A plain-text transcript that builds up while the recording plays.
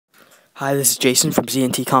Hi, this is Jason from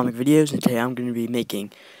ZNT Comic Videos, and today I'm going to be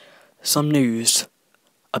making some news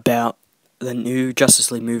about the new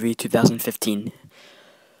Justice League movie 2015.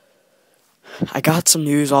 I got some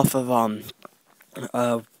news off of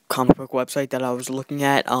a comic book website that I was looking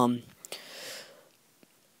at,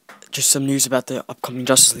 just some news about the upcoming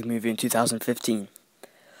Justice League movie in 2015.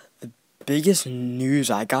 The biggest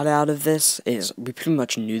news I got out of this is, we pretty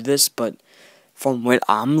much knew this, but from what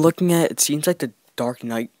I'm looking at, it seems like the Dark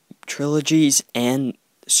Knight trilogies and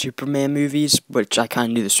Superman movies, which I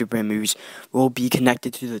kind of knew the Superman movies, will be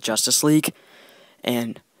connected to the Justice League,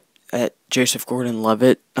 and Joseph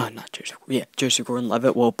Gordon-Levitt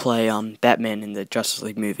will play Batman in the Justice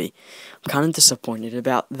League movie. I'm kind of disappointed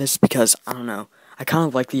about this because, I don't know, I kind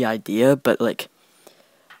of like the idea, but like,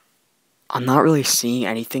 I'm not really seeing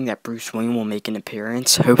anything that Bruce Wayne will make an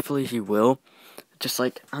appearance. Hopefully he will. Just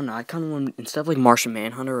like, I don't know, I kind of want, instead of like Martian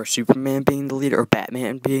Manhunter or Superman being the leader or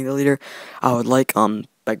Batman being the leader, I would like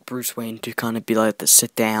Bruce Wayne to kind of be like the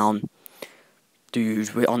sit down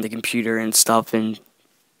dude on the computer and stuff and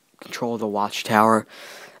control the Watchtower.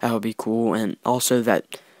 That would be cool. And also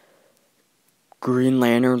that Green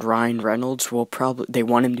Lantern Ryan Reynolds they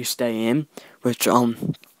want him to stay in, which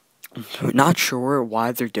I'm not sure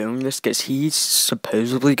why they're doing this, because he's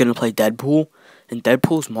supposedly gonna play Deadpool, and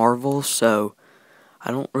Deadpool's Marvel, so I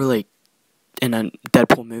don't really, in a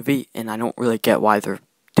Deadpool movie, and I don't really get why they're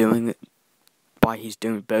doing it, why he's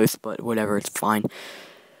doing both, but whatever, it's fine.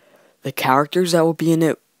 The characters that will be in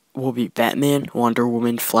it will be Batman, Wonder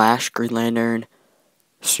Woman, Flash, Green Lantern,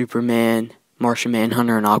 Superman, Martian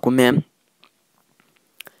Manhunter, and Aquaman.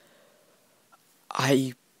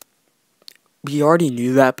 We already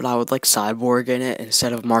knew that, but I would like Cyborg in it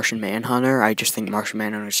instead of Martian Manhunter. I just think Martian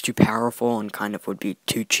Manhunter is too powerful and kind of would be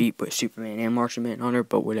too cheap with Superman and Martian Manhunter,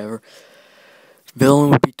 but whatever.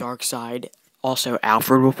 Villain would be Darkseid. Also,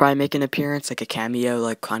 Alfred will probably make an appearance, like a cameo,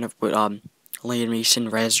 like kind of what Liam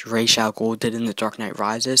Neeson, Ra's al Ghul did in The Dark Knight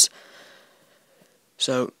Rises.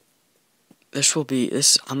 So,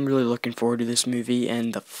 I'm really looking forward to this movie,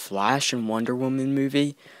 and the Flash and Wonder Woman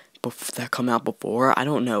movie that come out before. I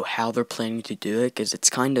don't know how they're planning to do it, because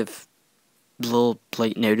it's kind of a little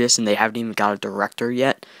late notice, and they haven't even got a director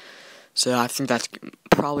yet. So I think that's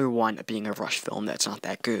probably wind up being a rush film that's not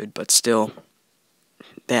that good, but still,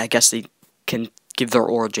 I guess they can give their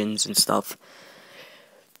origins and stuff.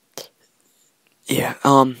 Yeah,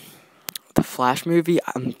 the Flash movie,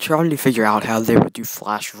 I'm trying to figure out how they would do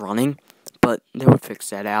Flash running, but they would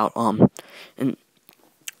fix that out.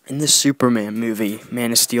 In the Superman movie,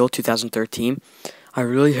 Man of Steel 2013, I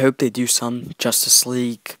really hope they do some Justice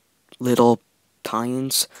League little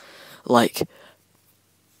tie-ins, like,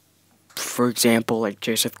 for example, like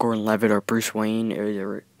Joseph Gordon-Levitt or Bruce Wayne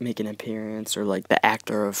or make an appearance, or like the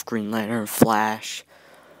actor of Green Lantern, Flash,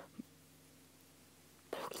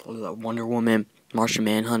 Wonder Woman, Martian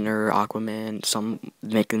Manhunter, Aquaman, some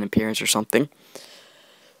make an appearance or something.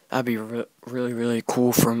 That'd be really, really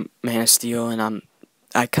cool from Man of Steel, and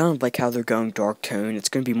I kind of like how they're going dark tone. It's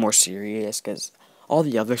going to be more serious, because all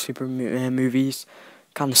the other Superman movies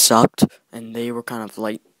kind of sucked, and they were kind of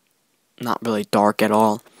like not really dark at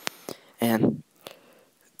all. And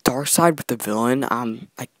Darkseid with the villain,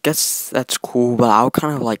 I guess that's cool, but I would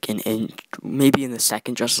kind of like maybe in the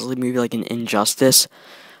second Justice League movie, like an Injustice.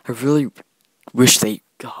 I really wish they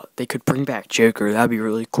could bring back Joker. That'd be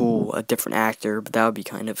really cool, a different actor, but that would be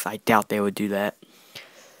I doubt they would do that.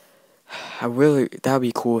 That would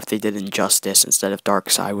be cool if they did Injustice instead of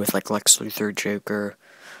Darkseid with like Lex Luthor, Joker,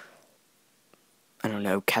 I don't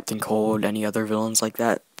know, Captain Cold, any other villains like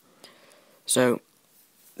that. So,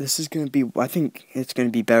 this is going to be, I think it's going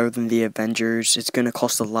to be better than the Avengers. It's going to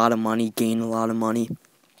cost a lot of money, gain a lot of money.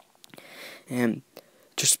 And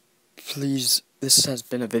just please, this has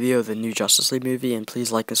been a video of the new Justice League movie, and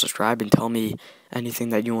please like and subscribe and tell me anything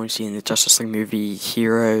that you want to see in the Justice League movie.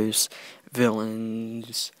 Heroes,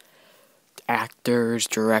 villains, actors,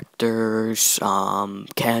 directors,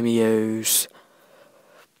 cameos.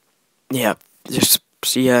 Yeah, just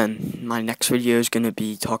see ya, and my next video is going to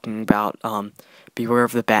be talking about Beware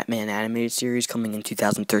of the Batman animated series coming in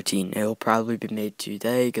 2013. It'll probably be made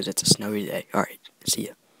today because it's a snowy day. Alright, see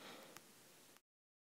ya.